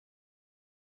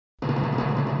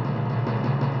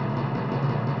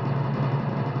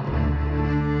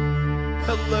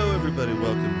Hello, everybody.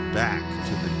 Welcome back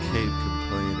to the Cave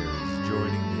Complainers.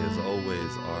 Joining me, as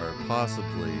always, are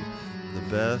possibly the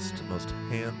best, most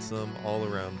handsome,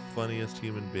 all-around funniest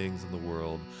human beings in the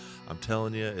world. I'm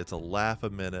telling you, it's a laugh a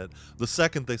minute. The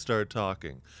second they start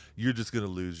talking, you're just going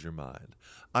to lose your mind.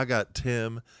 I got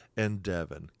Tim and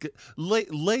Devin.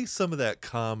 Lay some of that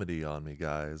comedy on me,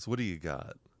 guys. What do you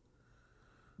got?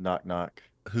 Knock, knock.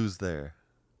 Who's there?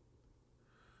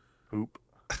 Poop.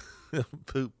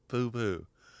 Poop, poo, poo.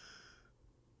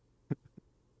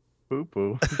 Poo,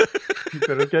 poo. You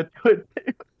better get to it.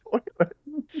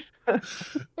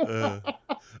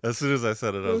 As soon as I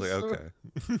said it, I was like, okay.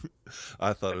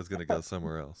 I thought it was going to go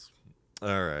somewhere else.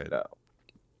 All right. No.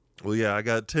 Well, yeah, I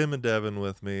got Tim and Devin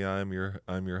with me. I'm your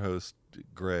host,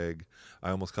 Greg.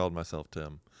 I almost called myself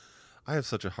Tim. I have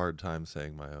such a hard time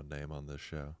saying my own name on this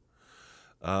show.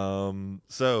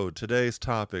 So today's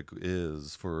topic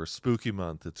is for Spooky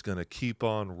Month. It's going to keep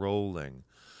on rolling.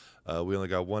 We only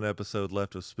got one episode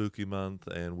left of Spooky Month,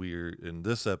 and in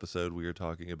this episode we are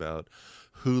talking about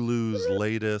Hulu's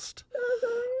latest.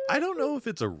 I don't know if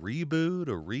it's a reboot,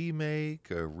 a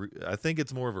remake, I think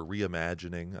it's more of a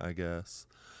reimagining, I guess,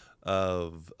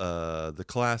 of the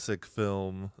classic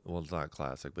film. Well, it's not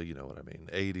classic, but you know what I mean.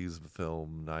 80s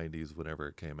film, 90s, whenever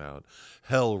it came out.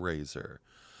 Hellraiser.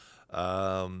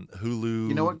 Hulu.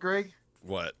 You know what, Greg?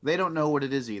 What? They don't know what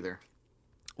it is either.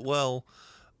 Well,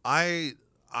 I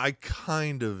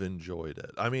kind of enjoyed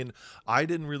it. I mean, I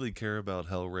didn't really care about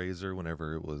Hellraiser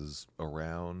whenever it was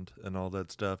around and all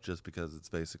that stuff, just because it's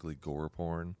basically gore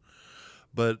porn.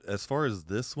 But as far as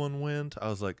this one went, I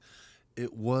was like,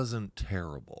 it wasn't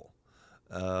terrible.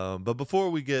 But before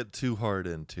we get too hard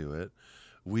into it,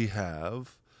 we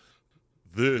have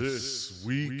This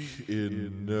Week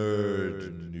in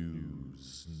Nerd News.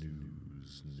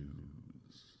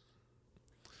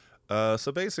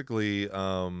 So basically,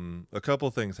 a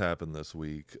couple things happened this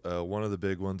week. One of the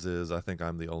big ones is I think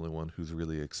I'm the only one who's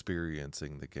really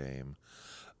experiencing the game.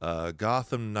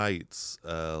 Gotham Knights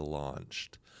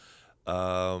launched.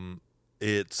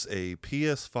 It's a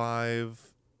PS5,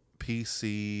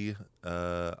 PC.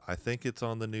 I think it's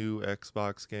on the new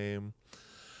Xbox game.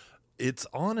 It's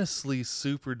honestly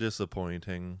super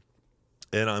disappointing,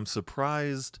 and I'm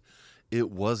surprised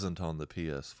it wasn't on the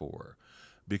PS4,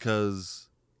 because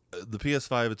the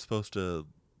PS5, it's supposed to,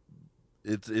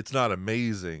 it's not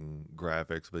amazing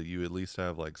graphics, but you at least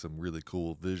have like some really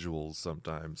cool visuals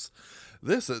sometimes.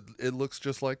 It looks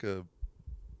just like a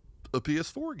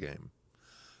PS4 game.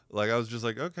 Like, I was just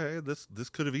like, okay, this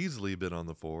could have easily been on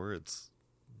the 4.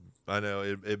 I know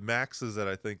it maxes at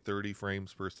I think 30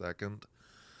 frames per second,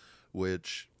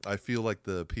 which I feel like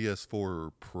the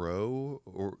PS4 Pro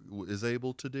is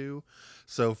able to do.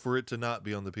 So for it to not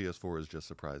be on the PS4 is just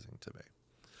surprising to me.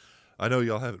 I know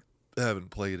y'all haven't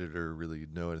played it or really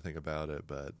know anything about it,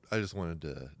 but I just wanted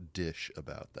to dish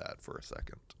about that for a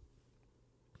second.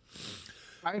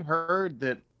 I heard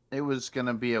that it was going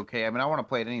to be okay. I mean, I want to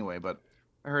play it anyway, but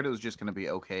I heard it was just going to be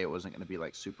okay. It wasn't going to be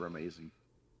like super amazing.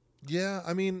 Yeah,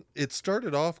 I mean, it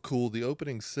started off cool. The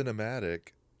opening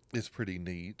cinematic is pretty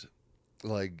neat.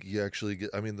 Like, you actually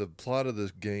get, I mean, the plot of this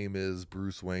game is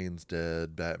Bruce Wayne's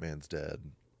dead, Batman's dead.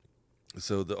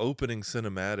 So the opening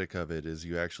cinematic of it is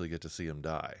you actually get to see him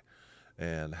die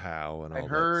and how and all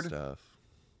that stuff.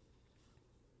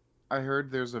 I heard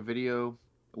there's a video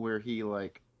where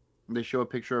they show a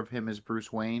picture of him as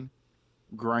Bruce Wayne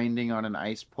grinding on an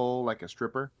ice pole like a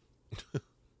stripper.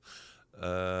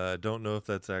 I don't know if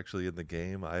that's actually in the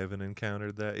game. I haven't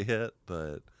encountered that yet,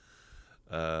 but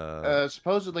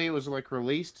supposedly it was like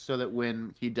released so that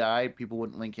when he died, people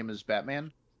wouldn't link him as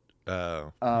Batman.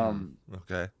 Oh.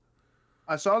 Okay.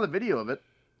 I saw the video of it.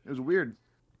 It was weird.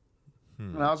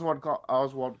 And Oswald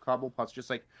Cobblepot's just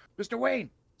like, Mr. Wayne,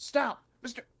 stop!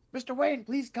 Mr. Wayne,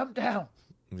 please come down.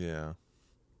 Yeah.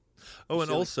 Oh, and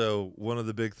also, one of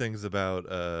the big things about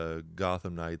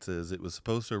Gotham Knights is it was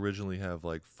supposed to originally have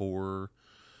like four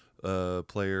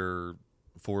player,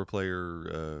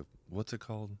 what's it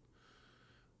called?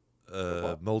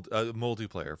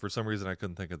 Multiplayer. For some reason I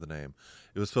couldn't think of the name.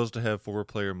 It was supposed to have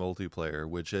 4-player multiplayer,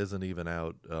 which isn't even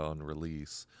out on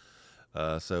release.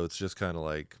 So it's just kind of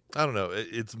like, I don't know,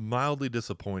 it's mildly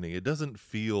disappointing. It doesn't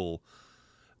feel,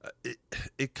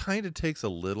 it kind of takes a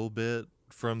little bit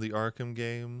from the Arkham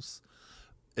games,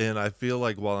 and I feel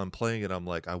like while I'm playing it, I'm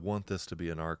like, I want this to be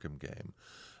an Arkham game,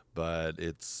 but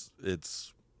it's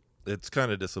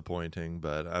kind of disappointing,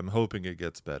 but I'm hoping it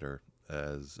gets better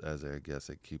as I guess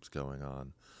it keeps going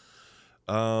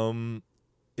on.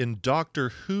 In Doctor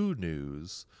Who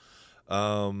news,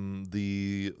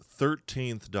 the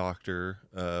 13th Doctor,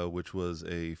 which was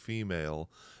a female,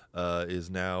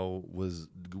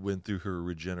 went through her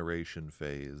regeneration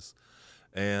phase,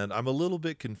 and I'm a little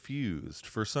bit confused.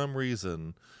 For some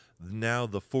reason, now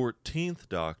the 14th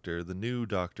Doctor, the new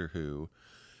Doctor Who,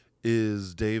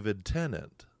 is David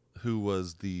Tennant, who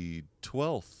was the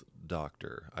 12th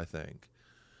Doctor, I think.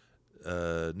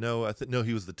 No,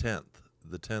 he was the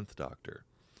 10th Doctor,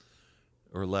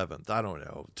 or 11th. I don't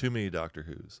know. Too many Doctor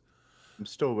Who's. I'm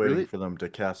still waiting Really? for them to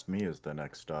cast me as the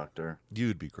next Doctor.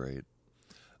 You'd be great.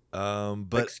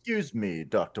 But Excuse me,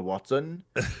 Dr. Watson.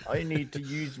 I need to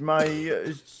use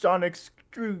my sonic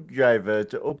screwdriver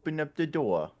to open up the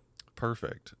door.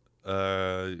 perfect.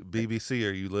 BBC,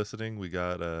 are you listening? We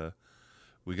got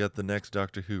the next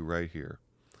Doctor Who right here.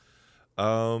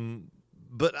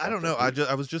 But I don't know.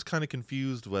 I was just kind of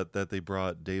confused that they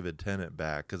brought David Tennant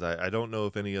back, because I don't know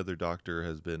if any other Doctor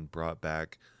has been brought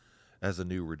back as a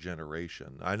new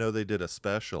regeneration. I know they did a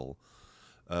special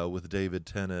with David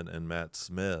Tennant and Matt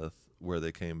Smith where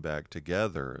they came back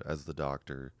together as the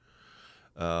Doctor.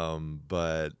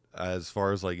 But as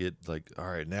far as all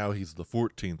right, now he's the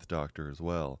 14th Doctor as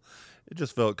well. It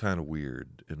just felt kind of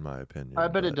weird, in my opinion. I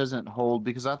bet it but- doesn't hold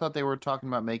because I thought they were talking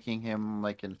about making him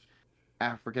like an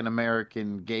African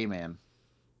American gay man.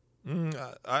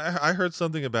 I heard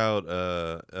something about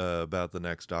the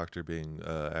next Doctor being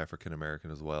African American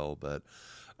as well, but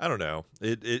I don't know.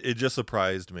 It just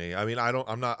surprised me. I mean,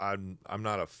 I'm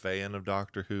not a fan of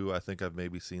Doctor Who. I think I've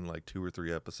maybe seen like 2 or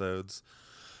 3 episodes.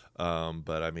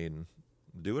 But I mean,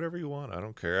 do whatever you want. I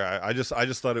don't care. I just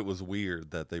thought it was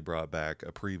weird that they brought back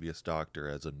a previous Doctor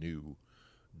as a new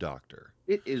Doctor.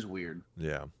 It is weird.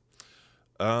 Yeah.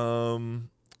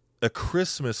 A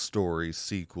Christmas Story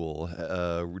sequel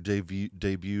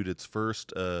debuted its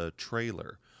first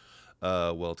trailer.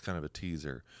 Well, it's kind of a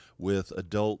teaser, with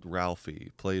adult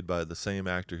Ralphie, played by the same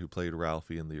actor who played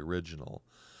Ralphie in the original.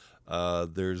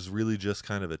 There's really just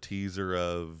kind of a teaser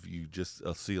of, you just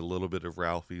see a little bit of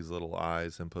Ralphie's little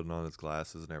eyes, him putting on his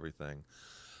glasses and everything.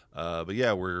 But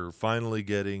yeah, we're finally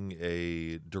getting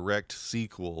a direct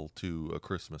sequel to A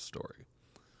Christmas Story.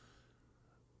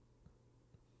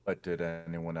 But did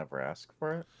anyone ever ask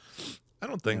for it? I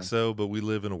don't think Yeah. so, but we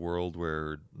live in a world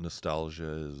where nostalgia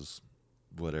is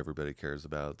what everybody cares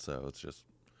about, so let's just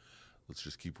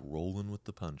keep rolling with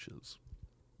the punches.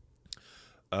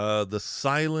 The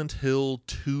Silent Hill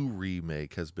 2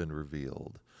 remake has been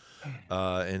revealed,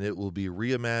 and it will be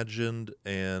reimagined,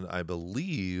 and I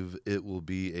believe it will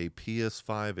be a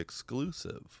PS5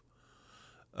 exclusive.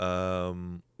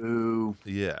 Ooh.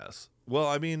 Yes. Well,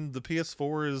 I mean, the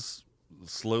PS4 is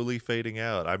slowly fading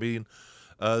out. I mean,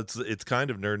 it's kind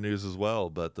of nerd news as well,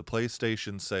 but the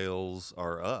PlayStation sales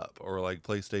are up, or like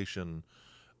PlayStation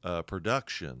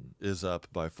production is up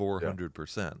by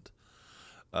 400%.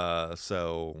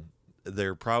 So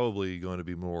they're probably going to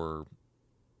be more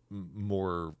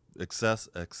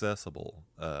accessible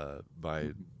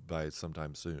by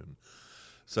sometime soon.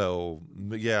 So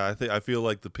yeah, I feel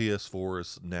like the PS4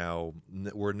 is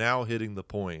we're now hitting the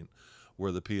point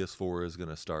where the PS4 is going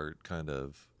to start kind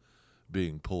of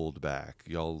being pulled back.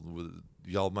 Y'all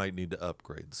might need to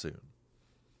upgrade soon.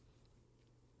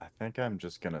 I think I'm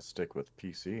just gonna stick with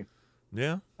PC.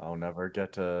 Yeah. I'll never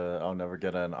get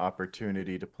an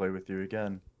opportunity to play with you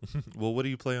again. Well, what do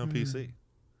you play on PC?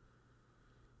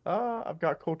 I've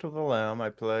got Cult of the Lamb.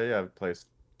 I've played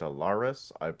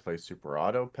Stellaris. I play Super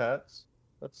Auto Pets.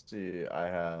 Let's see. I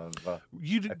have I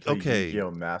play Okay.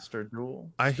 Yu-Gi-Oh! Master Duel.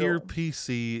 I hear still.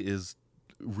 PC is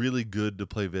really good to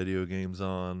play video games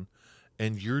on,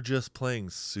 and you're just playing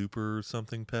Super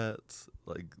something Pets,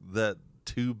 like that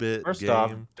 2-bit First game.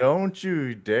 off, don't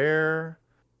you dare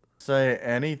say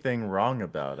anything wrong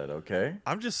about it, okay?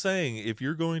 I'm just saying, if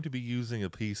you're going to be using a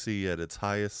PC at its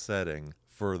highest setting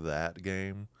for that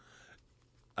game,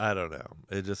 I don't know.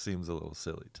 It just seems a little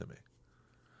silly to me.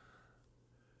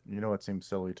 You know what seems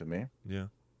silly to me? Yeah.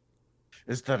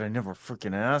 Is that I never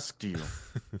freaking asked you.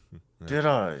 Did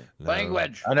I? No.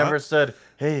 Language. I never said,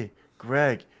 hey,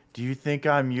 Greg, do you think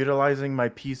I'm utilizing my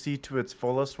PC to its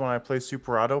fullest when I play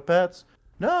Super Auto Pets?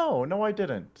 No, I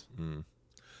didn't.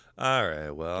 All right.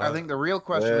 Well, I think the real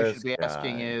question we should be This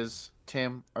asking guy. is,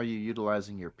 Tim, are you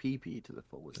utilizing your PP to the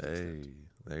fullest hey, extent?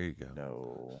 there you go.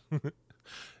 No.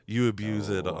 You abuse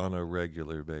it No. on a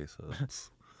regular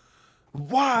basis.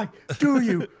 Why do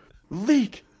you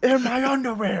leak in my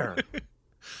underwear?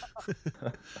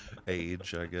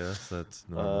 Age, I guess. That's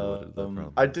normally what the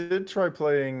problem I is. did try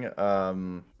playing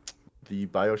the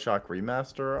BioShock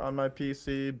remaster on my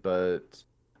PC, but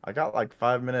I got like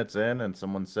 5 minutes in and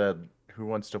someone said, "Who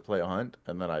wants to play Hunt?"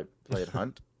 And then I played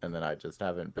Hunt, and then I just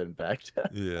haven't been back to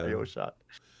Yeah. BioShock.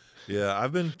 Yeah,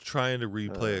 I've been trying to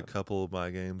replay a couple of my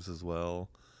games as well.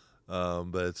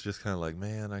 But it's just kind of like,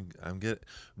 man, I'm getting,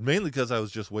 mainly because I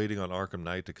was just waiting on Arkham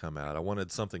Knight to come out. I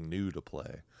wanted something new to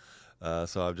play.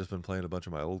 So I've just been playing a bunch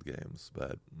of my old games.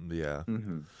 But yeah,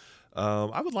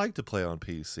 I would like to play on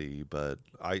PC, but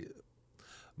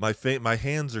my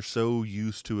hands are so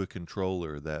used to a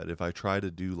controller that if I try to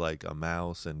do like a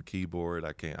mouse and keyboard,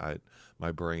 I can't.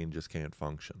 My brain just can't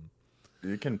function.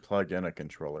 You can plug in a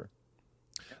controller.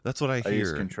 That's what I I use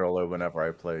hear. controller whenever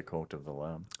I play Cult of the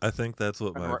Lamb. I think that's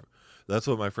what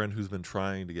my friend who's been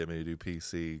trying to get me to do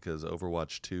PC because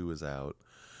Overwatch 2 is out.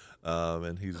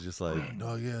 And he's just like,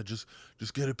 no, yeah, just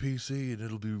get a PC and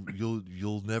it'll be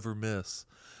you'll never miss.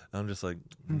 And I'm just like,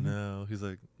 no. He's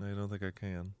like, I don't think I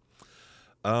can.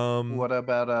 What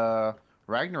about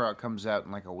Ragnarok comes out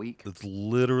in like a week? It's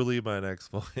literally my next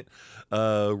point.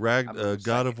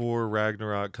 God of War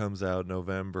Ragnarok comes out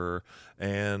November,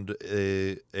 and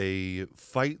a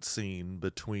fight scene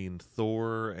between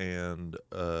Thor and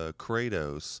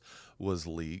Kratos was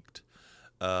leaked.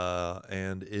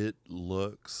 And it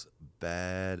looks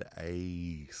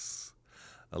badass.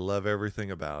 I love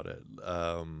everything about it.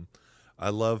 I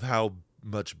love how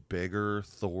much bigger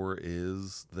Thor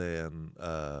is than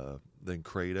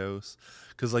Kratos,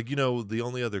 because the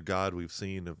only other god we've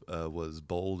seen was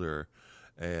Baldur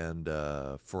and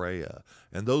Freya,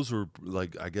 and those were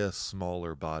like, I guess,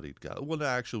 smaller bodied gods. Well,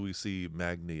 actually, we see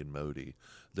Magni and Modi;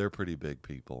 they're pretty big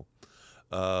people.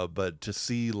 But to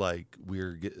see like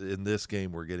in this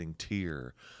game, we're getting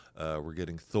Tyr, we're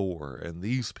getting Thor, and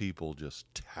these people just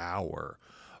tower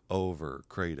over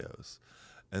Kratos,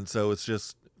 and so it's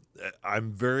just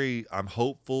I'm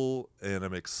hopeful and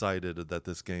I'm excited that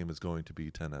this game is going to be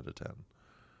 10 out of 10.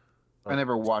 I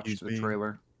never watched the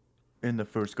trailer. In the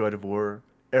first God of War,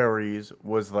 Ares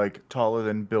was like taller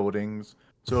than buildings.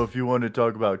 So if you want to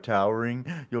talk about towering,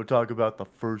 you'll talk about the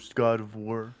first God of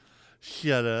War.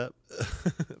 Shut up.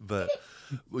 But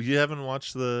you haven't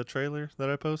watched the trailer that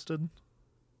I posted?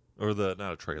 Or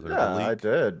not a trailer, Yeah, the leak? I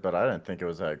did, but I didn't think it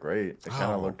was that great. It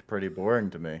kind of looked pretty boring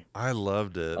to me. I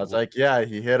loved it. I was like, yeah,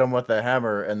 he hit him with a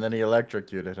hammer and then he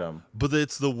electrocuted him. But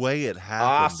it's the way it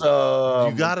happened.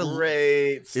 Awesome. You gotta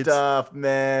great stuff,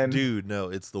 man. Dude, no,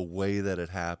 it's the way that it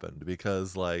happened,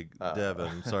 because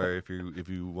Devin, sorry if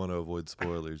you want to avoid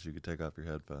spoilers, you could take off your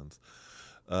headphones.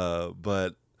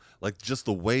 But like just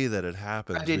the way that it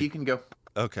happens. I did, you can go.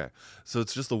 Okay, so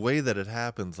it's just the way that it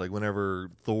happens, like whenever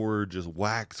Thor just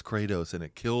whacks Kratos and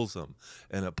it kills him,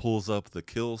 and it pulls up the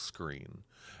kill screen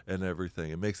and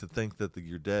everything. It makes it think that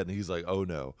you're dead, and he's like, oh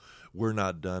no, we're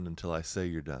not done until I say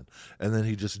you're done. And then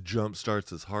he just jump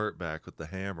starts his heart back with the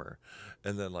hammer,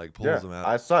 and then like pulls him out.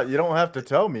 I saw it. You don't have to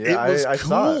tell me. It was I cool.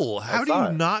 Saw it. How do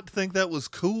you not think that was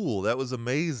cool? That was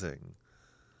amazing.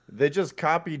 They just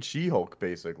copied She-Hulk,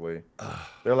 basically.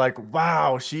 They're like,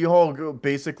 wow, She-Hulk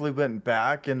basically went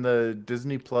back in the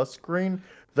Disney Plus screen.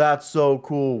 That's so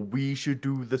cool. We should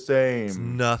do the same. It's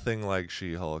nothing like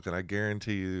She-Hulk, and I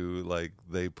guarantee you, like,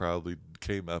 they probably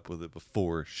came up with it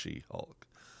before She-Hulk.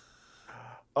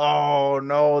 Oh,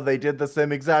 no, they did the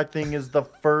same exact thing as the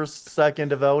first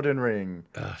second of Elden Ring.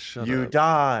 Shut you up.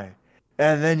 die,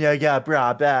 and then you get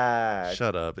brought back.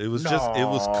 Shut up. It was it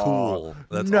was cool.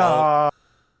 That's all.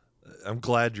 I'm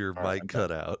glad your mic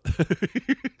cut out.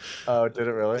 Oh, did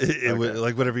it really? It was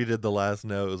like whenever you did the last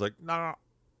note, it was like, nah.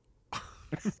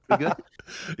 We good?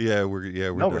 Yeah, we're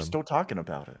no, done. we're still talking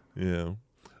about it. Yeah.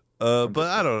 But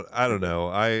I don't know.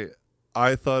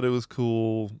 I thought it was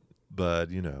cool, but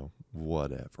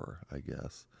whatever, I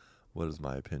guess. What does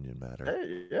my opinion matter?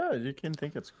 Hey, yeah, you can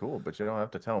think it's cool, but you don't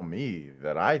have to tell me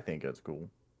that I think it's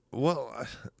cool. Well,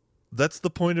 that's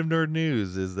the point of Nerd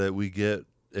News, is that we get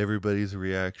everybody's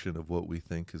reaction of what we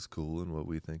think is cool and what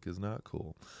we think is not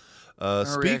cool.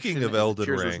 Speaking of Elden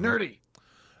Ring,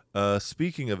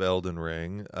 speaking of Elden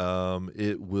Ring,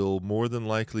 it will more than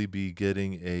likely be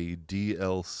getting a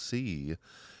DLC.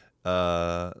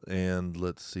 And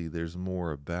let's see, there's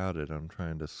more about it. I'm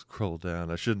trying to scroll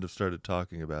down. I shouldn't have started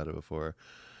talking about it before.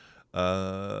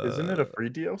 Isn't it a free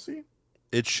DLC?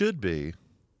 It should be.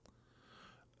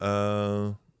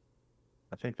 I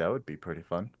think that would be pretty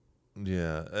fun.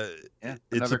 Yeah, Yeah,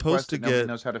 it's supposed to get.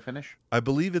 Knows how to finish. I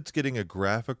believe it's getting a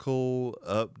graphical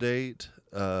update,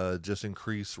 just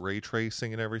increase ray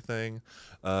tracing and everything,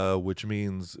 which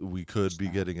means we could be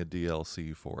getting a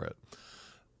DLC for it.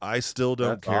 I still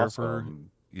don't care for.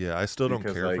 Yeah, I still don't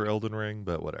care for Elden Ring,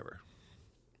 but whatever.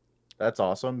 That's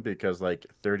awesome because like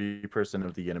 30%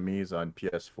 of the enemies on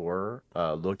PS4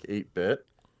 look 8-bit,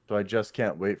 so I just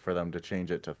can't wait for them to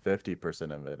change it to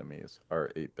 50% of enemies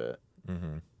are 8-bit.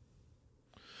 Mm-hmm.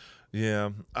 Yeah,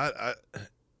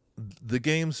 the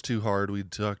game's too hard. We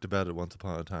talked about it once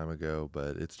upon a time ago,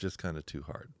 but it's just kind of too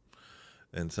hard.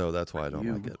 and so that's why I don't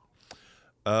You. like it.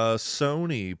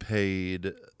 Sony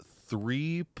paid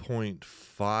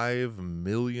 $3.5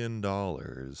 million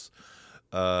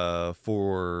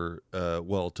for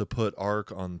to put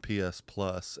Ark on PS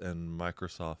Plus, and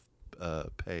Microsoft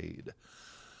paid.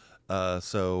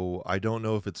 So I don't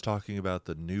know if it's talking about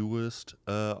the newest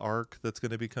Ark that's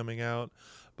going to be coming out,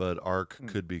 but Ark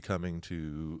could be coming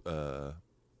to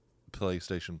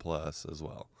PlayStation Plus as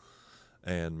well,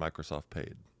 and Microsoft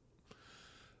paid.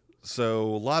 So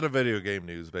a lot of video game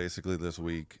news basically this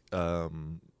week.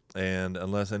 And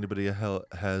unless anybody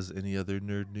has any other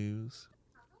nerd news.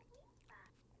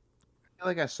 I feel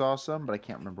like I saw some, but I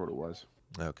can't remember what it was.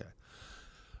 Okay.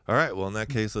 All right. Well, in that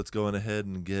case, let's go on ahead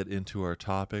and get into our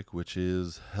topic, which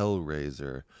is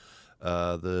Hellraiser.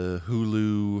 The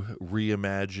Hulu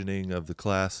reimagining of the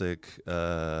classic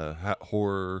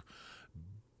horror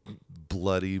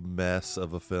bloody mess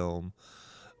of a film.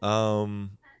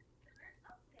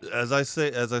 As I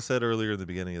said earlier in the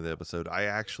beginning of the episode, I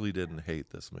actually didn't hate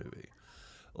this movie.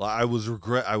 I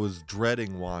was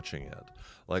dreading watching it.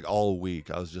 Like all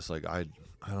week, I was just like, I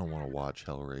don't want to watch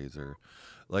Hellraiser.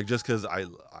 Like, just because I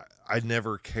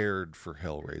never cared for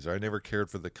Hellraiser. I never cared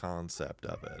for the concept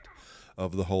of it,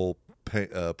 of the whole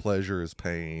pleasure is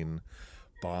pain,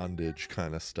 bondage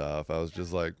kind of stuff. I was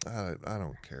just like, I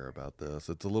don't care about this.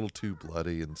 It's a little too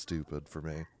bloody and stupid for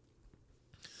me.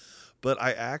 But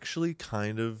I actually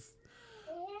kind of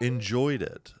enjoyed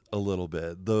it a little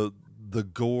bit. The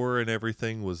gore and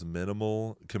everything was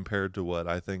minimal compared to what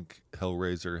I think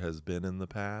Hellraiser has been in the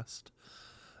past.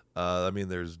 I mean,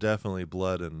 there's definitely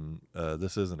blood, and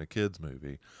this isn't a kids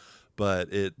movie, but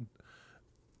it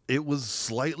was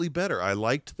slightly better. I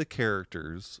liked the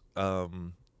characters. I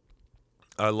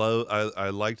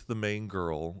liked the main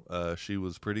girl. She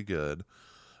was pretty good.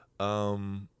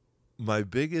 My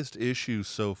biggest issue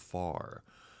so far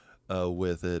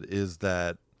with it is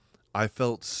that I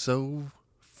felt so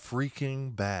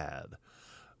freaking bad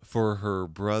for her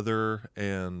brother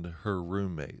and her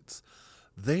roommates.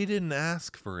 They didn't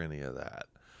ask for any of that.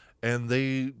 And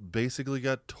they basically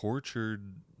got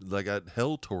tortured, like got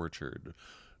hell tortured,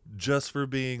 just for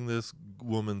being this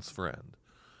woman's friend,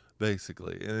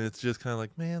 basically. And it's just kind of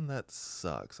like, man, that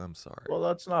sucks. I'm sorry. Well,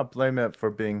 let's not blame it for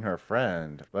being her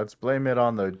friend. Let's blame it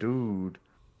on the dude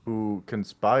who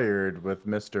conspired with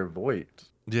Mr. Voight.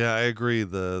 Yeah, I agree.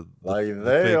 The They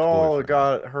fake all boyfriend.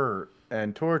 got hurt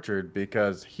and tortured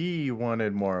because he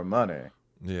wanted more money.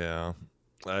 Yeah.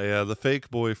 Yeah, the fake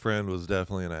boyfriend was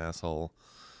definitely an asshole.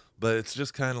 But it's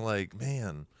just kind of like,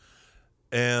 man.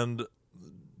 And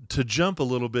to jump a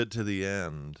little bit to the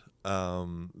end,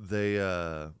 they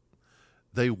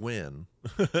win.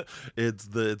 It's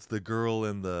the girl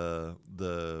and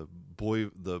the boy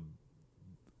the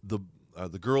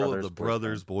girl and the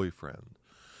brother's boyfriend.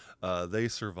 They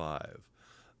survive.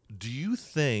 Do you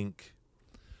think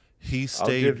he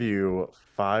stayed? I'll give you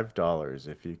 $5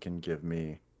 if you can give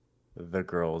me the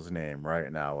girl's name right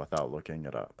now without looking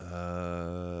it up.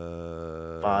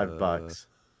 $5.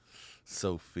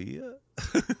 Sophia?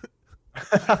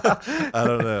 I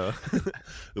don't know.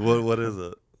 What is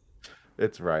it?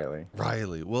 It's Riley.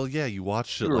 Riley. Well, yeah, you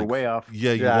watched it. You were like, way off.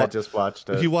 Yeah, I just watched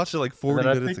it. You watched it like 40 then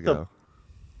I minutes think ago.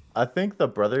 I think the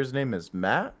brother's name is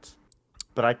Matt,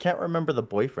 but I can't remember the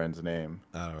boyfriend's name.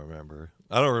 I don't remember.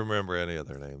 I don't remember any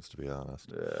other names, to be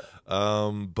honest. Yeah.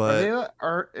 But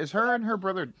Is her and her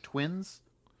brother twins?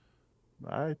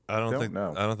 I don't think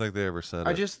know. I don't think they ever said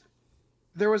it.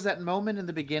 There was that moment in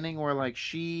the beginning where like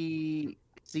she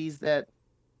sees that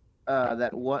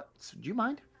what? Do you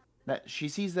mind? That she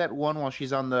sees that one while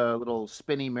she's on the little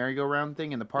spinny merry-go-round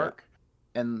thing in the park,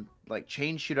 and like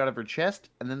chains shoot out of her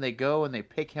chest, and then they go and they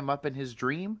pick him up in his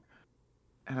dream,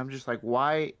 and I'm just like,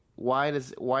 why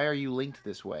are you linked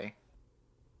this way?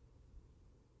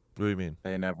 What do you mean?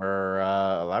 They never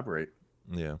elaborate.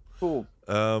 Yeah. Cool.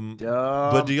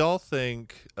 But do y'all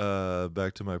think,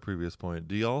 back to my previous point,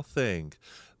 do y'all think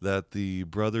that the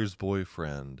brother's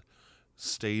boyfriend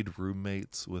stayed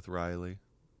roommates with Riley?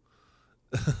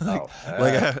 No,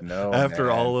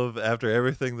 after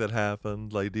everything that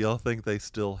happened, like, do y'all think they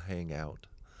still hang out?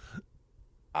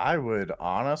 I would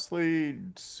honestly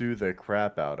sue the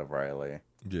crap out of Riley.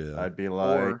 Yeah. I'd be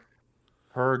like,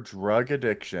 her drug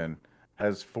addiction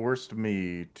has forced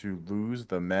me to lose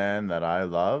the man that I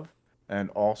love and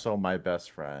also my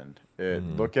best friend.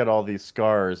 Look at all these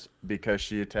scars because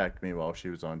she attacked me while she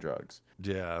was on drugs.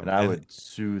 Yeah. And I would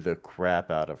sue the crap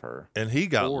out of her. And he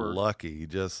got lucky.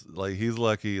 Just like he's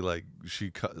lucky, like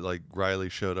Riley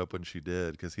showed up when she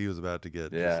did, because he was about to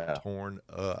get just torn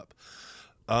up.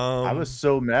 I was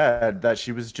so mad that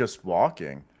she was just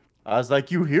walking. I was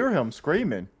like, you hear him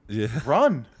screaming. Yeah.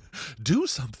 Run. Do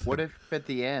something. What if at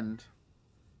the end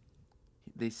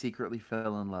they secretly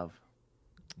fell in love?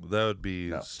 That would be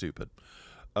No. stupid.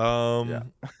 Yeah.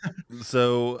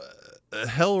 So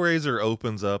Hellraiser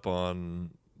opens up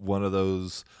on one of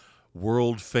those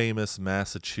world famous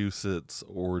Massachusetts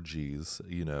orgies.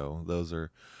 You know, those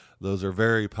are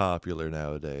very popular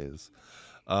nowadays.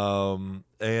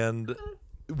 And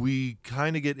we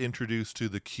kind of get introduced to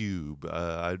the cube.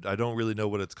 I don't really know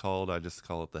what it's called. I just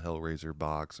call it the Hellraiser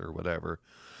box or whatever,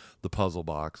 the puzzle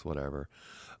box, whatever.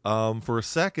 For a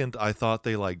second, I thought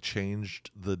they like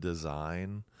changed the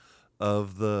design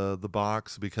of the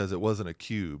box because it wasn't a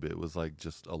cube. It was like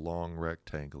just a long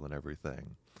rectangle and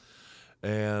everything.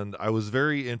 And I was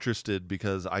very interested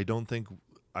because I don't claim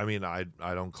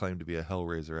to be a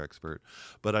Hellraiser expert,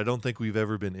 but I don't think we've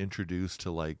ever been introduced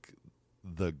to like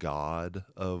the god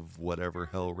of whatever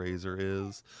Hellraiser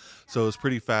is. So it's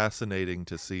pretty fascinating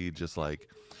to see just like,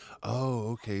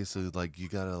 oh, okay, so like you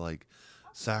gotta like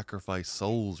sacrifice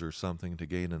souls or something to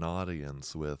gain an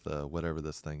audience with whatever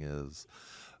this thing is.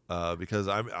 Because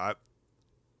I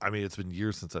mean, it's been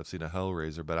years since I've seen a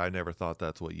Hellraiser, but I never thought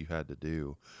that's what you had to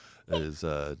do, is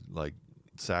like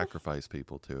sacrifice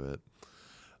people to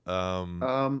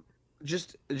it.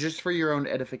 Just for your own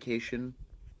edification,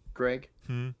 Greg.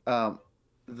 Hmm?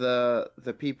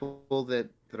 The people that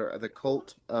are the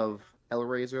cult of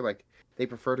Hellraiser, like they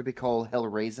prefer to be called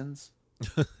Hellraisins.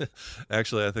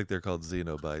 Actually, I think they're called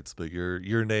Xenobites, but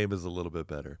your name is a little bit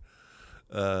better.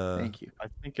 Thank you. I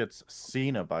think it's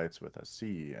Cenobites with a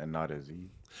C and not a Z.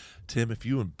 Tim, if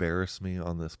you embarrass me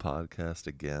on this podcast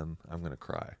again, I'm gonna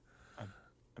cry.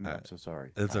 I'm so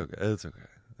sorry. It's okay. It's okay.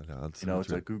 I know,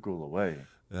 It's a Google away.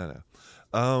 I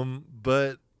know.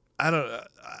 But I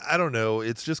don't know.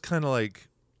 It's just kind of like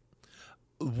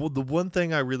the one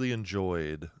thing I really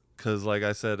enjoyed, because like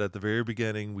I said at the very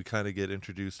beginning, we kind of get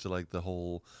introduced to like the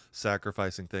whole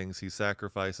sacrificing things. He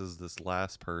sacrifices this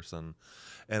last person,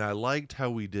 and I liked how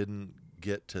we didn't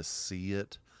get to see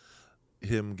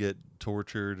him get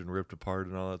tortured and ripped apart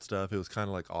and all that stuff. It was kind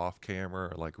of like off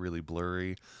camera or like really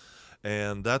blurry.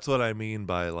 And that's what I mean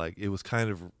by like, it was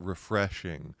kind of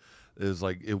refreshing. It was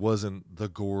like, it wasn't the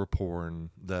gore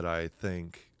porn that I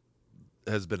think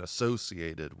has been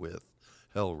associated with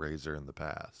Hellraiser in the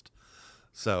past.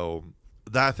 So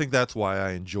I think that's why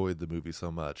I enjoyed the movie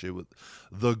so much.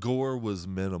 The gore was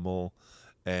minimal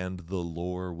and the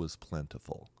lore was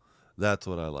plentiful. That's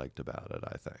what I liked about it,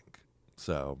 I think.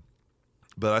 So,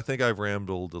 but I think I've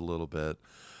rambled a little bit.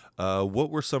 What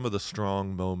were some of the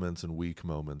strong moments and weak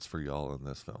moments for y'all in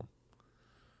this film?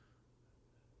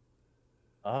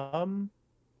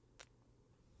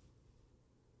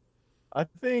 I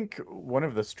think one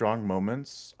of the strong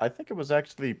moments, I think it was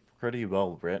actually pretty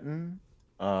well written.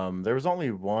 There was only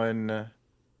one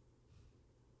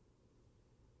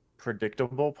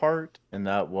predictable part, and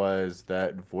that was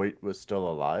that Voight was still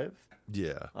alive.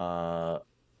 Yeah.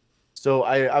 So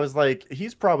I was like,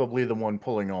 he's probably the one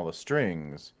pulling all the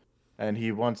strings, and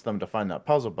he wants them to find that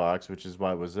puzzle box, which is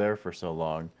why it was there for so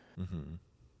long. Mm-hmm.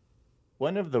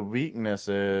 One of the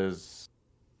weaknesses,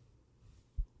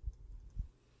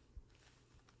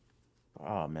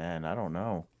 oh man, I don't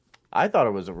know. I thought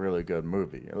it was a really good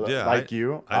movie. Yeah, I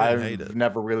didn't hate it. I've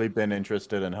never really been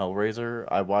interested in Hellraiser.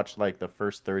 I watched like the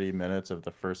first 30 minutes of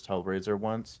the first Hellraiser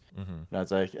once, Mm-hmm. and I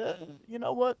was like, you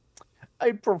know what?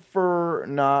 I prefer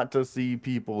not to see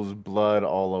people's blood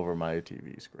all over my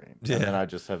TV screen. Yeah. And then I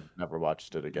just have never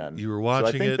watched it again. You were So I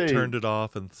watching think it, turned it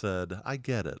off, and said, I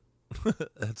get it.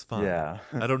 That's fine. Yeah.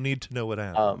 I don't need to know what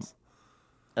happens.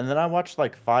 And then I watched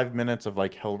like 5 minutes of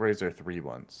like Hellraiser 3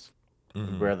 once,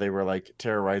 Mhm. where they were like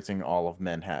terrorizing all of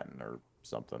Manhattan or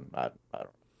something. I don't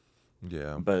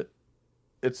Yeah. But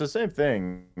it's the same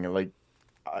thing. Like,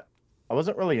 I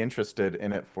wasn't really interested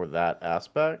in it for that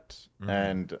aspect, Mhm.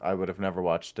 and I would have never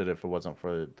watched it if it wasn't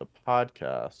for the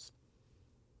podcast.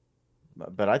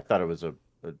 But I thought it was a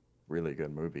really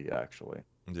good movie, actually.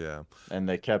 Yeah. And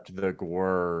they kept the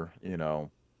gore,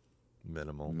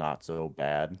 Minimal. not so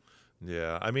bad.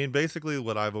 Yeah. I mean, basically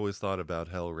what I've always thought about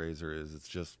Hellraiser is it's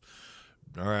just,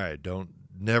 all right,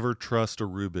 never trust a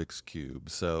Rubik's Cube.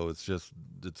 So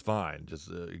it's fine. Just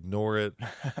ignore it.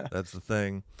 That's the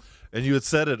thing. And you had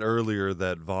said it earlier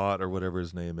that Vought, or whatever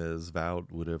his name is,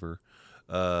 Vout, whatever,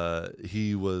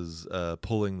 he was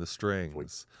pulling the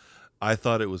strings. I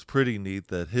thought it was pretty neat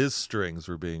that his strings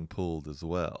were being pulled as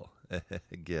well.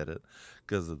 Get it?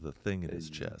 Because of the thing in his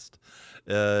chest.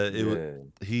 Whenever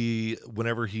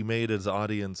he made his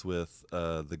audience with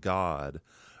the god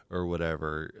or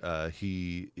whatever,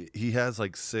 he has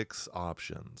like 6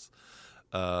 options.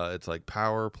 It's like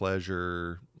power,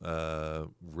 pleasure,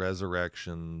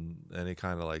 resurrection, any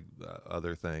kind of like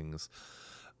other things.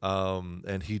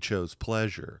 And he chose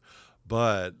pleasure.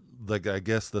 But like I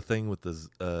guess the thing with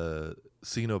the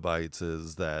Cenobites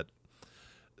is that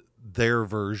their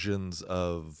versions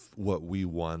of what we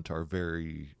want are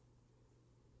very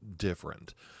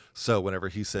different. So whenever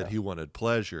he said he wanted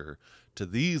pleasure, to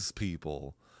these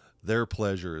people, their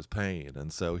pleasure is pain,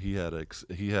 and so he had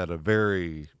a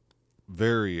very,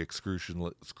 very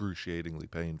excruciatingly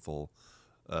painful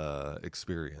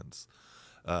experience.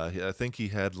 I think he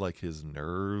had like his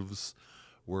nerves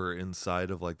were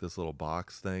inside of like this little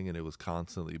box thing, and it was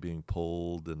constantly being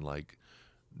pulled and like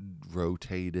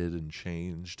rotated and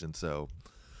changed, and so.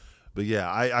 But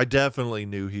yeah, I definitely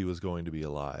knew he was going to be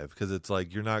alive, because it's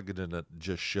like you're not going to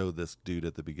just show this dude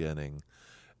at the beginning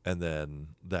and then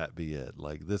that be it.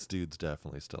 Like, this dude's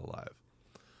definitely still alive.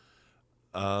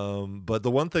 But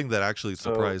the one thing that actually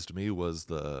surprised me was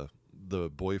the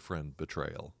boyfriend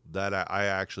betrayal. That I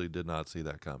actually did not see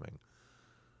that coming.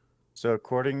 So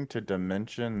according to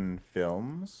Dimension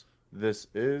Films, this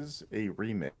is a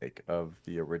remake of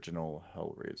the original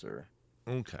Hellraiser.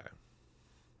 Okay.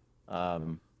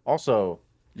 Also,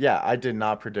 yeah, I did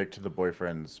not predict the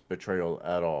boyfriend's betrayal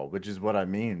at all, which is what I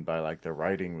mean by like the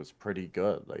writing was pretty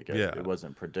good. Like it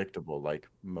wasn't predictable like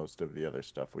most of the other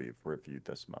stuff we've reviewed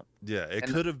this month. Yeah, it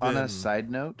could have been. On a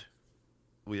side note,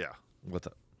 yeah, what's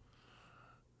up?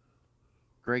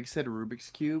 Greg said Rubik's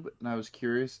Cube, and I was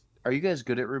curious. Are you guys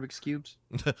good at Rubik's Cubes?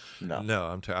 No.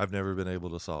 No, I've never been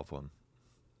able to solve one.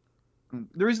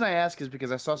 The reason I ask is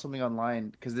because I saw something online,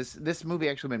 because this movie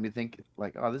actually made me think,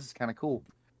 like, oh, this is kind of cool.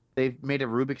 They've made a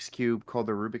Rubik's Cube called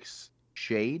the Rubik's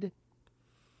Shade.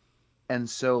 And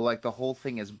so, like, the whole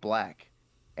thing is black.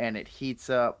 And it heats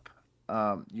up.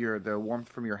 The warmth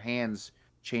from your hands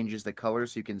changes the color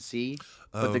so you can see.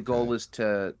 But the goal is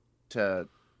to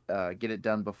get it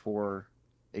done before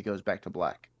it goes back to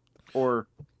black. Or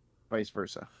vice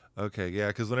versa. Okay, yeah,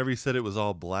 because whenever you said it was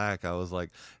all black, I was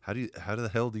like, how the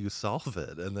hell do you solve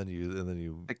it? And then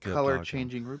you the color talking.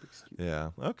 Changing Rubik's Cube. Yeah,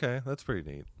 okay, that's pretty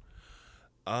neat.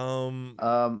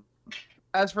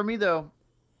 As for me though,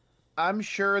 I'm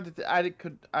sure that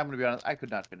I'm gonna be honest, I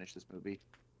could not finish this movie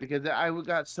because I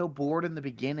got so bored in the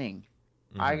beginning.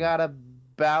 Mm-hmm. I got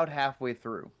about halfway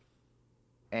through,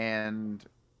 and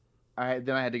then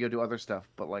I had to go do other stuff.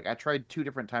 But like I tried 2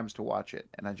 different times to watch it,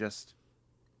 and I was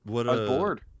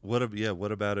bored. What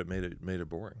about it made it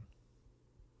boring?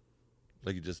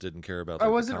 Like you just didn't care about. I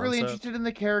wasn't really interested in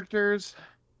the characters.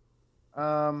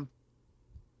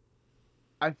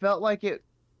 I felt like it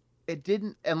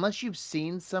didn't, unless you've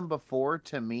seen some before.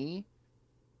 To me,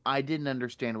 I didn't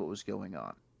understand what was going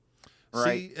on.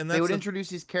 Right? See, and they would introduce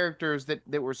these characters that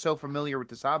were so familiar with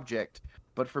this object,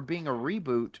 but for being a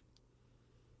reboot,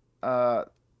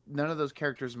 none of those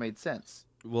characters made sense.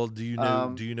 Well, do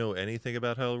you know anything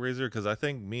about Hellraiser? Because I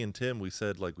think me and Tim, we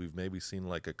said like we've maybe seen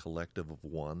like a collective of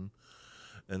one,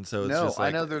 and so it's just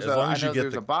like, I know there's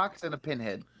a box and a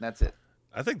pinhead. That's it.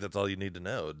 I think that's all you need to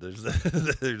know.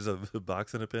 There's a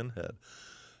box and a pinhead.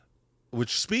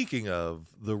 Which, speaking of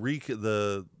the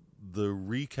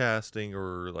recasting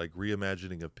or like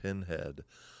reimagining of Pinhead,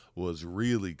 was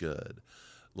really good.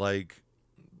 Like,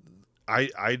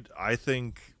 I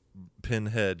think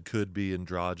Pinhead could be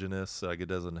androgynous. Like, it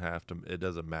doesn't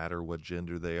matter what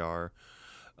gender they are.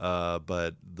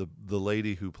 But the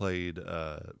lady who played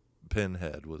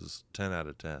Pinhead was 10 out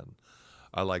of 10.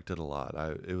 I liked it a lot.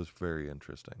 It was very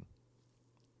interesting.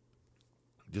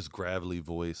 Just gravelly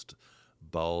voiced,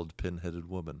 bald, pin-headed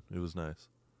woman. It was nice.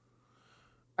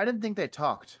 I didn't think they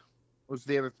talked. Was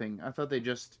the other thing. I thought they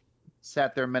just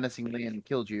sat there menacingly and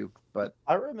killed you. But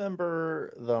I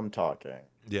remember them talking.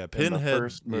 Yeah, Pinhead. In the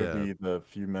first movie, the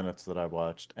few minutes that I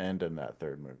watched, and in that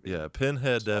third movie. Yeah,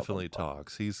 Pinhead definitely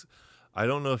talks. I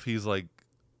don't know if he's like,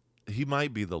 he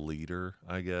might be the leader,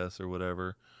 I guess, or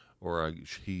whatever. Or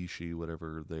he, she,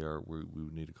 whatever they are, we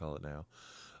need to call it now.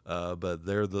 But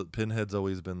Pinhead's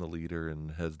always been the leader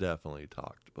and has definitely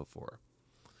talked before.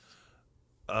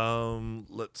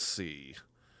 Let's see.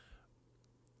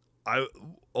 I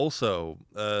also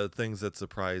things that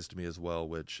surprised me as well,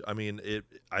 which I mean,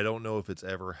 I don't know if it's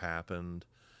ever happened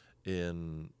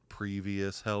in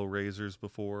previous Hellraisers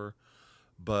before,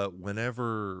 but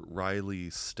whenever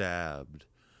Riley stabbed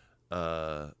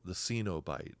the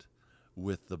Cenobite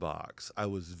with the box, I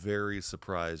was very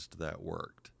surprised that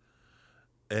worked,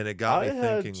 and it got me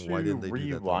thinking, why didn't they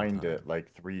rewind it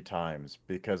like 3 times?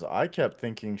 Because I kept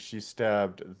thinking she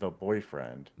stabbed the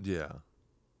boyfriend. Yeah,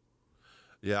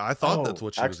 I thought that's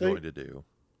what she was going to do.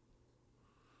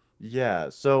 Yeah,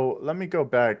 so let me go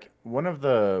back. One of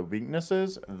the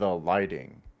weaknesses, the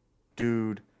lighting.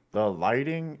 Dude, the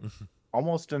lighting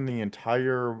almost in the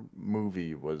entire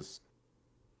movie was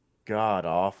god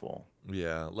awful.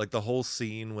 Yeah, like the whole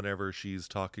scene whenever she's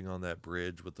talking on that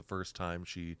bridge with the first time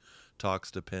she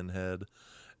talks to Pinhead,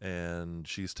 and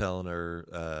she's telling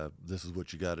her, "This is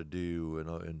what you got to do,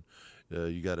 and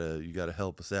you gotta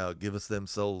help us out. Give us them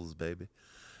souls, baby."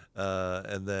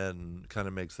 And then kind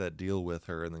of makes that deal with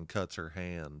her, and then cuts her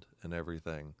hand and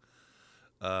everything.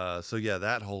 So yeah,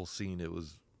 that whole scene, it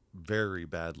was very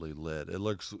badly lit. It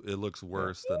looks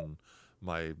worse than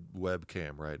my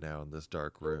webcam right now in this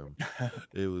dark room.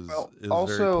 It was Well, it was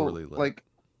very also poorly lit. like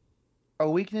a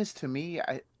weakness to me,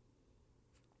 I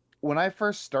when I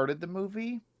first started the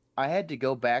movie, I had to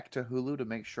go back to Hulu to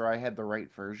make sure I had the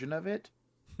right version of it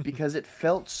because it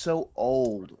felt so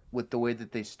old with the way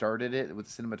that they started it with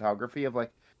cinematography of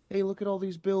like, hey, look at all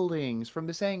these buildings from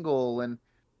this angle and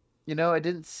it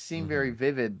didn't seem very Hmm.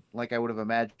 vivid like I would have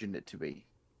imagined it to be.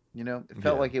 It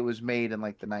felt Yeah, like it was made in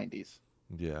like the 90s.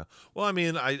 yeah. Well, I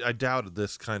mean, I doubt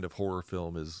this kind of horror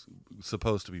film is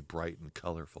supposed to be bright and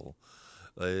colorful.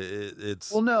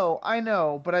 It's Well, no, I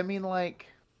know, but I mean like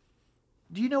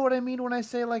do you know what I mean when I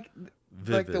say like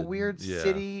the vivid. weird Yeah.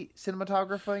 city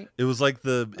cinematography? It was like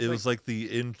I it was like, was like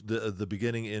the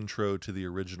beginning intro to the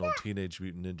original Teenage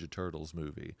Mutant Ninja Turtles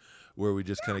movie, where we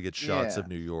just kind of get shots yeah, of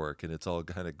New York and it's all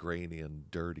kind of grainy and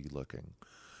dirty looking.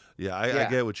 Yeah, I yeah.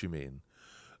 get what you mean.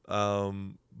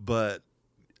 But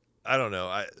I don't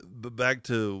know. But back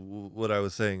to what I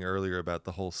was saying earlier about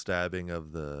the whole stabbing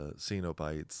of the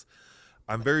Cenobites.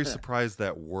 I'm very surprised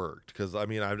that worked because I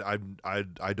mean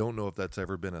I don't know if that's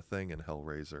ever been a thing in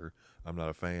Hellraiser. I'm not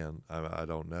a fan. I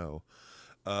don't know.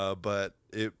 But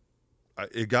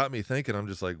it got me thinking. I'm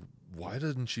just like, why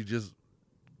didn't she just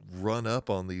run up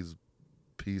on these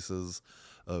pieces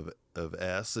of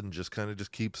S and just kind of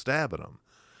just keep stabbing them?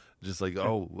 Just like,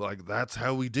 oh, like that's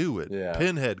how we do it. Yeah.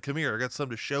 Pinhead, come here. I got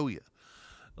something to show you.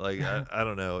 Like I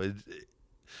don't know.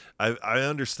 I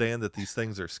understand that these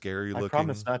things are scary I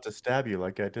promise looking. not to stab you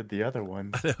like I did the other I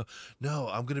ones. know. No,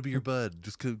 I'm gonna be your bud.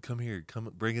 Just come here.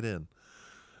 Come bring it in.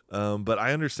 But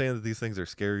I understand that these things are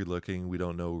scary looking. We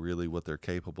don't know really what they're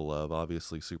capable of.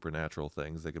 Obviously, supernatural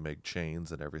things. They can make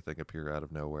chains and everything appear out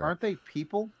of nowhere. Aren't they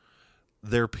people?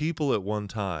 They're people at one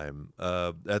time.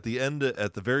 At the end,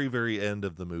 at the very, very end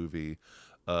of the movie,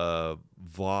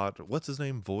 Vought. What's his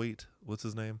name? Voight. What's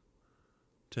his name?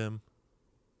 Tim.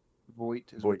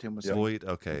 Voight is what Voight. Tim was Yep. saying. Voight.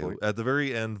 Okay. Voight. At the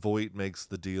very end, Voight makes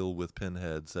the deal with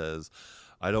Pinhead. Says,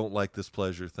 "I don't like this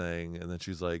pleasure thing," and then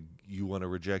she's like, "You want to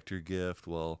reject your gift?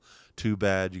 Well, too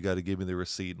bad. You got to give me the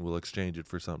receipt, and we'll exchange it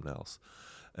for something else."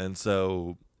 And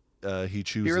so he He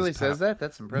chooses really says that?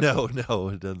 That's No, impressive. no,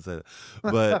 it doesn't say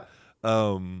that.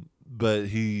 But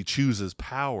he chooses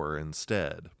power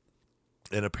instead.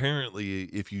 And apparently,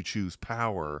 if you choose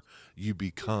power, you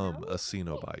become a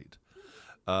Cenobite.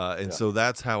 And Yeah. so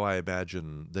that's how I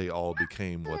imagine they all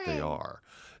became what they are.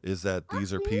 Is that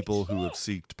these are people who have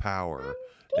seeked power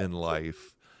in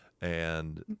life,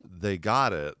 and they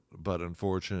got it, but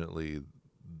unfortunately,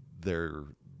 they're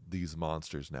these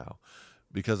monsters now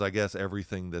because I guess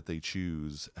everything that they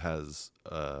choose has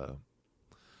a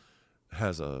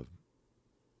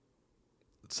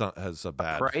A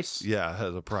bad price? yeah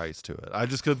has a price to it. I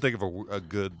just couldn't think of a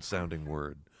good sounding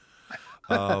word.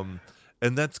 Um,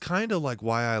 and that's kind of like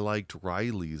why I liked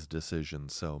Riley's decision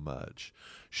so much.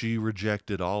 She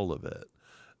rejected all of it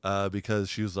because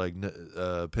she was like,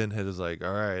 Pinhead is like,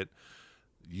 all right,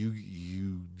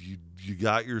 you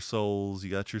got your souls,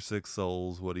 you got your 6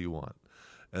 souls. What do you want?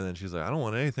 And then she's like, I don't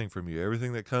want anything from you.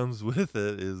 Everything that comes with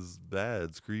it is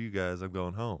bad. Screw you guys. I'm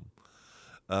going home.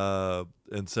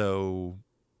 And so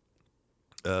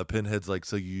Pinhead's like,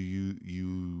 so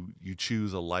you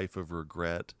choose a life of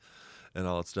regret and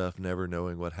all that stuff, never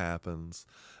knowing what happens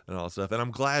and all that stuff. And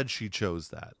I'm glad she chose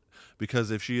that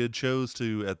because if she had chose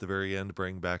to at the very end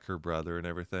bring back her brother and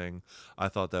everything, I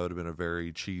thought that would have been a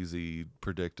very cheesy,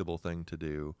 predictable thing to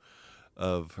do.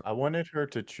 Of I wanted her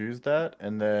to choose that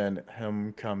and then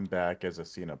him come back as a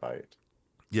Cenobite.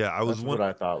 yeah, That's what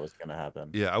I thought was gonna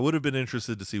happen. I would have been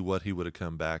interested to see what he would have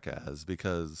come back as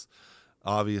because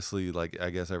obviously, like I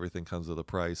guess everything comes with a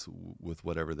price with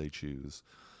whatever they choose.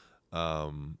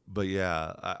 But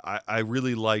yeah, I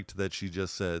really liked that she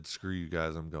just said, "Screw you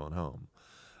guys, I'm going home."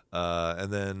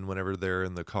 And then whenever they're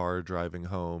in the car driving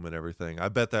home and everything, I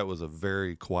bet that was a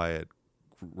very quiet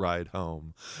ride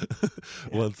home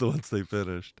Yeah. once they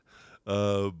finished.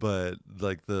 But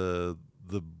like the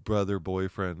brother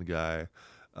boyfriend guy,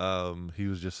 He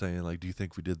was just saying like, "Do you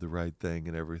think we did the right thing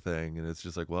and everything?" And it's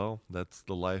just like, well, that's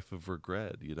the life of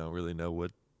regret. You don't really know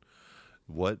what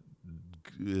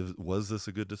was this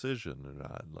a good decision or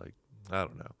not. Like, I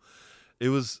don't know. It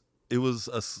was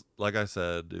like I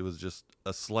said, it was just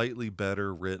a slightly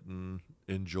better written,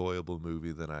 enjoyable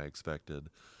movie than I expected.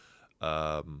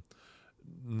 Um,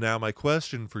 Now my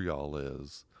question for y'all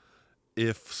is,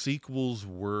 if sequels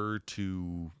were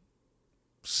to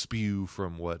spew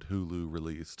from what Hulu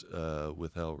released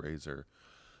with Hellraiser,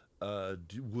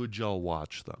 would y'all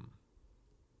watch them?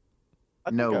 I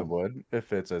think I No. would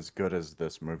if it's as good as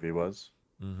this movie was.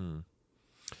 Mm-hmm.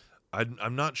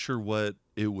 I'm not sure what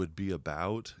it would be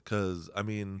about, because I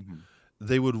mean, Mhm.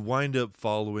 they would wind up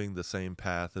following the same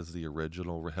path as the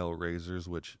original Hellraisers,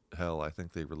 which hell, I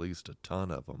think they released a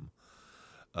ton of them.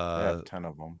 I have 10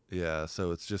 of them. Yeah,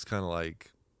 so it's just kind of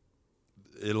like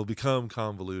it'll become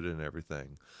convoluted and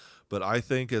everything. But I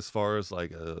think as far as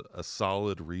like a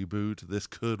solid reboot, this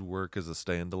could work as a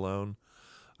standalone.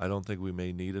 I don't think we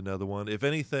may need another one. If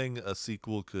anything, a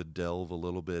sequel could delve a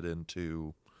little bit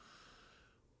into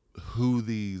who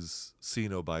these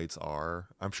Cenobites are.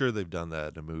 I'm sure they've done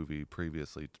that in a movie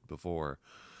previously before,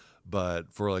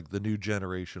 but for like the new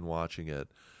generation watching it,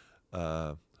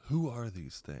 who are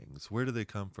these things? Where do they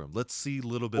come from? Let's see a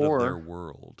little bit of their Or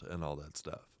world and all that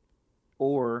stuff.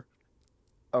 or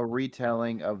a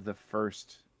retelling of the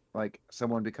first, like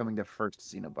someone becoming the first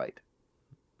Xenobite.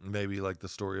 Maybe like the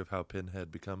story of how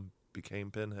Pinhead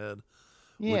became Pinhead,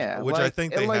 Yeah, which I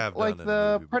think they have like done in a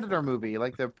the movie Predator before. movie,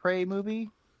 like the Prey movie,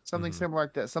 something Mhm. similar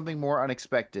like that, something more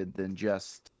unexpected than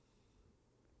just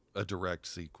A direct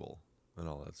sequel and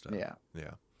all that stuff. yeah.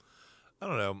 Yeah. I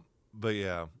don't know, but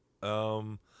yeah.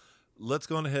 Um, let's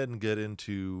go on ahead and get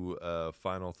into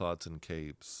final thoughts and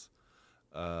capes.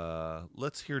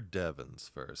 Let's hear Devin's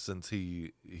first, since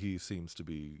he seems to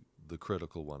be the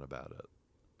critical one about it.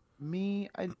 Me,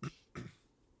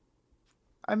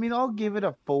 I mean, I'll give it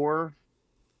a 4.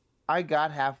 I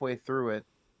got halfway through it.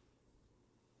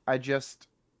 I just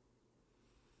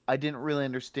I didn't really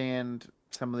understand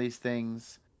some of these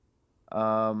things.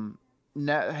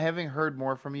 Not having heard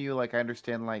more from you, like I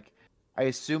understand, like I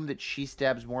assume that she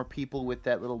stabs more people with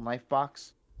that little knife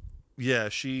box. Yeah,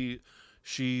 she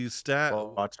stat.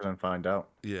 Well, watch it and find out.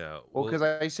 Yeah, Well, well, because I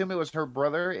assume it was her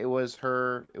brother. It was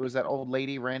her. It was that old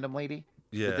lady, random lady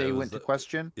that yeah, they went to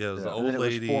question, it was the Yeah. and then old it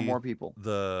was 4 lady, more people.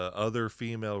 the other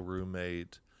female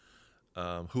roommate,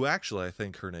 who actually I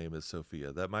think her name is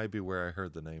Sophia. That might be where I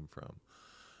heard the name from.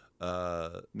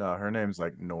 No, her name's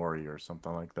like Nori or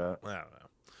something like that. I don't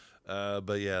know.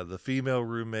 But yeah, the female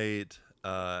roommate,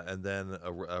 and then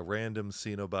a random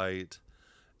Cenobite,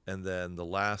 and then the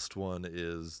last one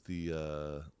is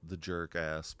the jerk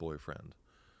ass boyfriend.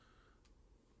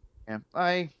 Yeah,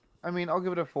 I mean, I'll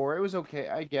give it a 4. It was okay.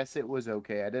 I guess it was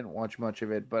okay. I didn't watch much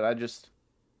of it, but I just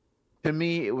to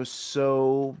me it was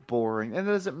so boring. And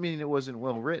it doesn't mean it wasn't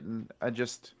well written. I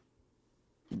just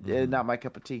Mhm. not my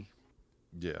cup of tea.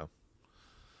 Yeah.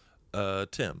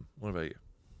 Tim, what about you?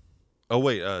 Oh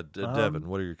wait, Devin,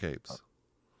 what are your capes?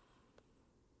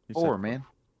 You said 4, man.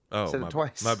 Oh, said it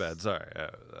twice. my bad. Sorry.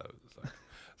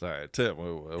 Sorry, Tim.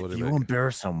 What If do you you make?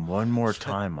 embarrass him one more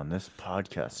time on this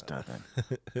podcast, Devin,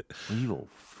 we will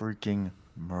freaking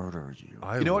murder you.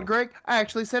 You know what, Greg? I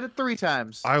actually said it 3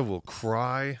 times. I will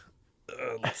cry.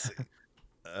 Let's see.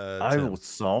 I Tim. will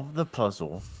solve the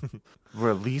puzzle,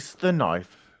 release the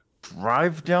knife,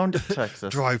 drive down to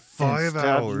Texas, Drive and 5 stab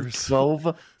you hours.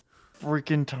 12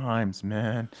 freaking times,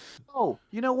 man. Oh,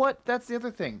 you know what? That's the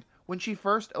other thing. When she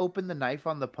first opened the knife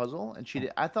on the puzzle, and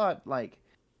I thought like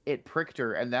it pricked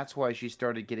her, and that's why she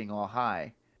started getting all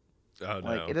high. Oh Like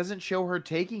no, it doesn't show her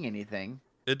taking anything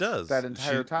it does. that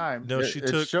entire She- time. No, It, she it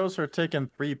took. shows her taking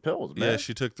 3 pills, man. Yeah,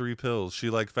 she took 3 pills. She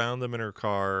like found them in her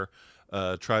car.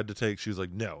 Tried to take. She was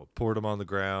like, no. Poured them on the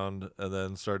ground, and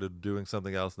then started doing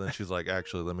something else. And then she's like,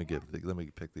 actually, let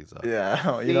me pick these up.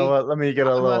 Yeah, you See, know what? Let me get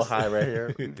a I little must- high right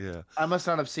here. Yeah. I must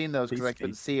not have seen those because I Tasty.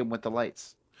 couldn't see them with the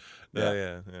lights.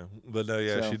 Yeah, yeah. But no,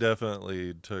 yeah, So- she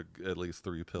definitely took at least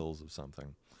 3 pills of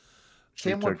something. She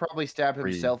Tim would took probably stab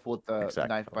 3 himself with the exact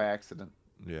knife by accident.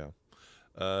 Yeah.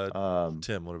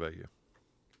 Tim, what about you?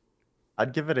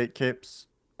 I'd give it 8 capes.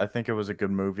 I think it was a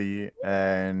good movie,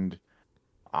 and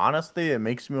honestly, it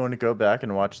makes me want to go back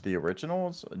and watch the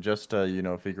originals just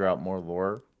to, figure out more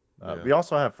lore. Yeah. We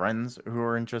also have friends who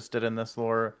are interested in this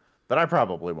lore, but I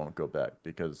probably won't go back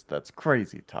because that's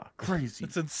crazy talk. Crazy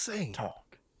It's insane. talk.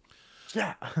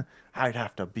 Yeah, I'd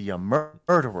have to be a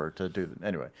murderer to do that.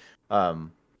 Anyway,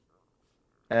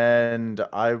 and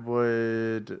I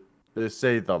would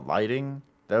say the lighting,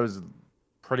 that was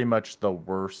pretty much the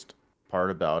worst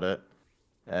part about it.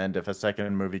 And if a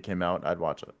second movie came out, I'd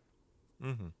watch it.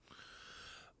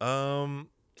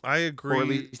 I agree. Or at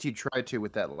least you try to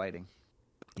with that lighting.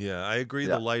 Yeah, I agree.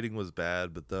 Yeah. The lighting was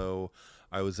bad, but though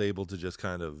I was able to just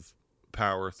kind of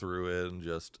power through it and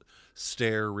just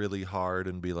stare really hard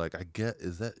and be like,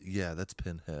 that's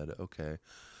Pinhead. Okay.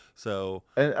 So,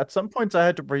 And at some points, I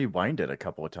had to rewind it a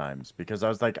couple of times because I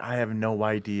was like, I have no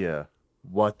idea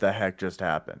what the heck just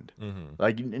happened.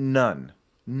 Like, none.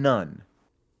 yeah.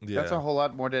 That's a whole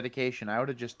lot more dedication. I would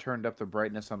have just turned up the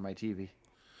brightness on my TV.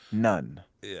 None.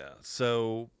 Yeah.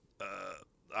 So,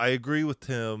 I agree with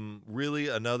Tim. Really,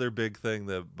 another big thing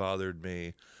that bothered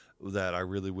me that I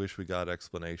really wish we got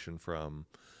explanation from.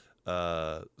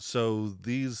 So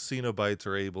these Cenobites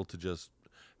are able to just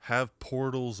have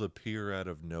portals appear out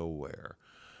of nowhere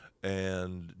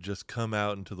and just come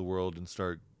out into the world and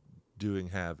start doing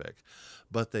havoc.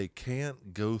 But they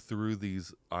can't go through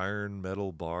these iron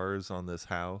metal bars on this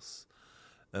house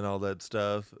and all that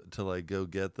stuff to like go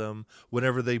get them.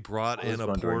 Whenever they brought in a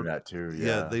portal, that too.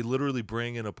 yeah, they literally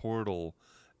bring in a portal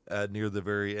at near the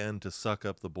very end to suck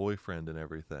up the boyfriend and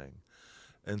everything.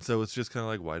 And so it's just kind of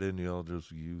like, why didn't you all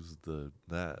just use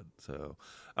that? So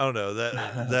I don't know,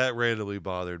 that randomly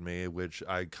bothered me, which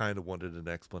I kind of wanted an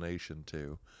explanation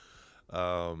to.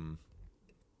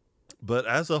 But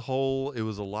as a whole, it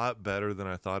was a lot better than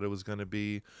I thought it was going to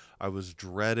be. I was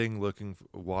dreading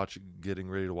getting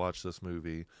ready to watch this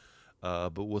movie,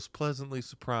 but was pleasantly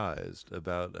surprised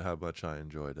about how much I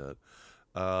enjoyed it.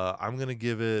 I'm going to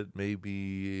give it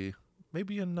maybe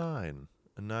a 9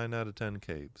 out of 10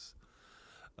 capes.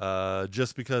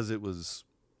 Just because it was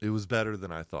better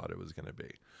than I thought it was going to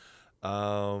be.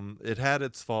 It had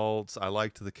its faults. I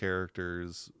liked the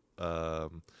characters.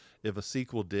 If a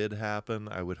sequel did happen,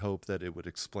 I would hope that it would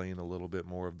explain a little bit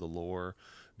more of the lore,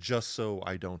 just so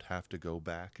I don't have to go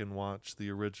back and watch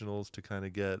the originals to kind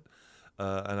of get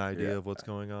an idea of what's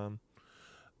going on.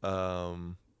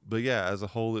 But yeah, as a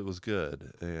whole, it was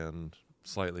good and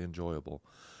slightly enjoyable.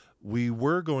 We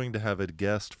were going to have a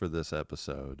guest for this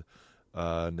episode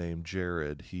named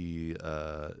Jared. He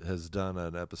has done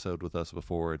an episode with us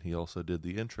before, and he also did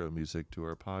the intro music to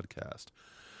our podcast.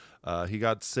 He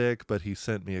got sick, but he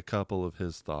sent me a couple of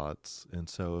his thoughts, and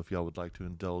so if y'all would like to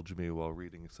indulge me while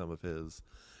reading some of his,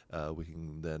 we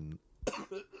can then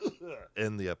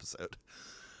end the episode.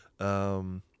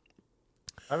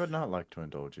 I would not like to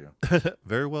indulge you.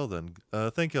 Very well then.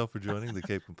 Thank y'all for joining the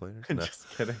Cape Complainers. No. Just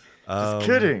kidding. Just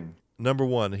kidding. Number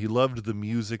one, he loved the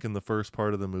music in the first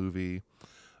part of the movie.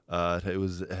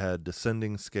 It had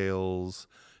descending scales.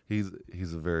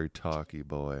 He's a very talky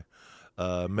boy.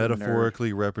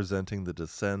 Metaphorically representing the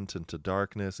descent into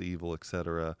darkness, evil,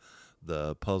 etc.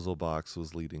 The puzzle box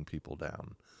was leading people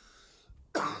down.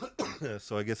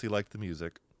 So I guess he liked the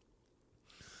music.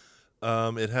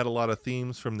 It had a lot of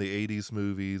themes from the 80s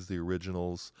movies, the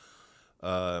originals.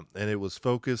 And it was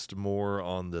focused more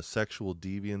on the sexual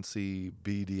deviancy,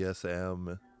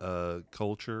 BDSM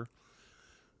culture.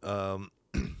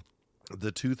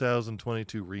 The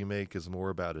 2022 remake is more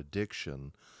about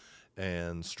addiction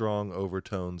and strong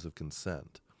overtones of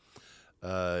consent.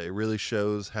 It really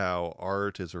shows how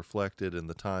art is reflected in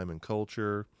the time and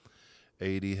culture.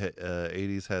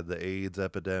 80s had the AIDS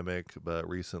epidemic, but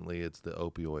recently it's the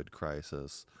opioid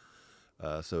crisis.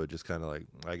 So it just kind of like,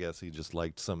 I guess he just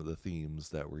liked some of the themes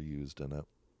that were used in it.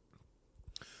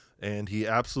 And he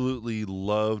absolutely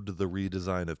loved the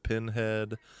redesign of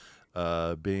Pinhead,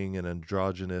 being an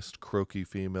androgynous, croaky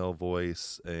female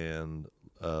voice, and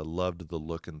loved the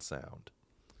look and sound.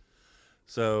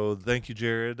 So thank you,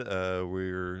 Jared.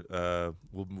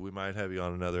 We might have you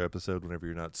on another episode whenever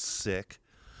you're not sick.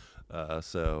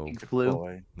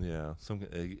 Flu. Yeah,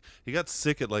 he got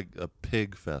sick at like a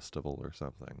pig festival or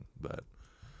something, but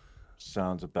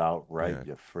sounds about right. Yeah.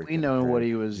 You freaking. We know what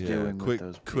he was doing quit, with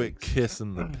those pigs. quit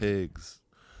kissing the pigs.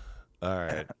 All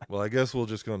right. Well, I guess we'll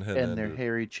just go ahead and end their it.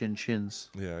 hairy chins.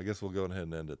 Yeah, I guess we'll go ahead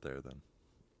and end it there then.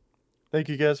 Thank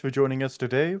you guys for joining us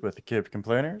today with the Cape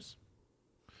Complainers.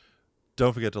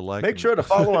 Don't forget to like. Make sure to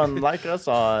follow and like us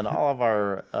on all of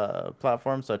our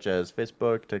platforms such as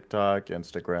Facebook, TikTok,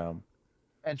 Instagram.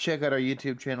 And check out our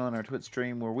YouTube channel and our Twitch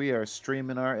stream where we are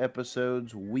streaming our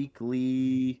episodes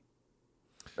weekly.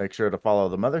 Make sure to follow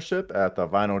the Mothership at the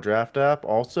Vinyl Draft app.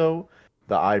 Also,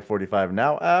 the I-45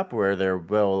 Now app, where there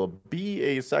will be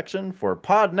a section for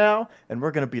Pod Now, and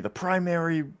we're going to be the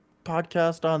primary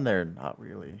podcast on there. Not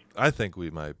really. I think we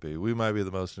might be. We might be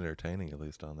the most entertaining, at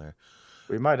least on there.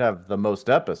 We might have the most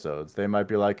episodes. They might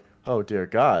be like, oh, dear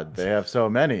God, they have so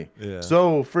many. Yeah.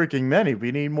 So freaking many.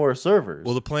 We need more servers.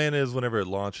 Well, the plan is whenever it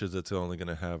launches, it's only going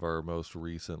to have our most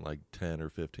recent, like 10 or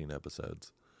 15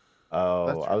 episodes.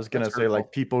 Oh, I was gonna that's say like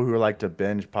hurtful. people who like to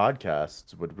binge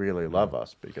podcasts would really love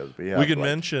us because we have We can like,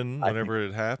 mention I think whenever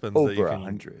it happens that over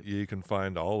 100. you can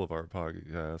find all of our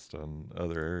podcasts on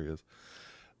other areas.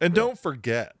 And Yeah. don't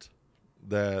forget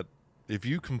that if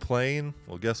you complain,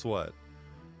 well, guess what?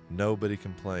 Nobody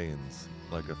complains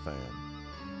like a fan.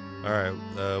 All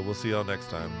right, we'll see y'all next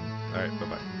time. All right,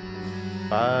 bye-bye.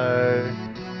 Bye.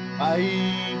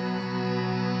 Bye.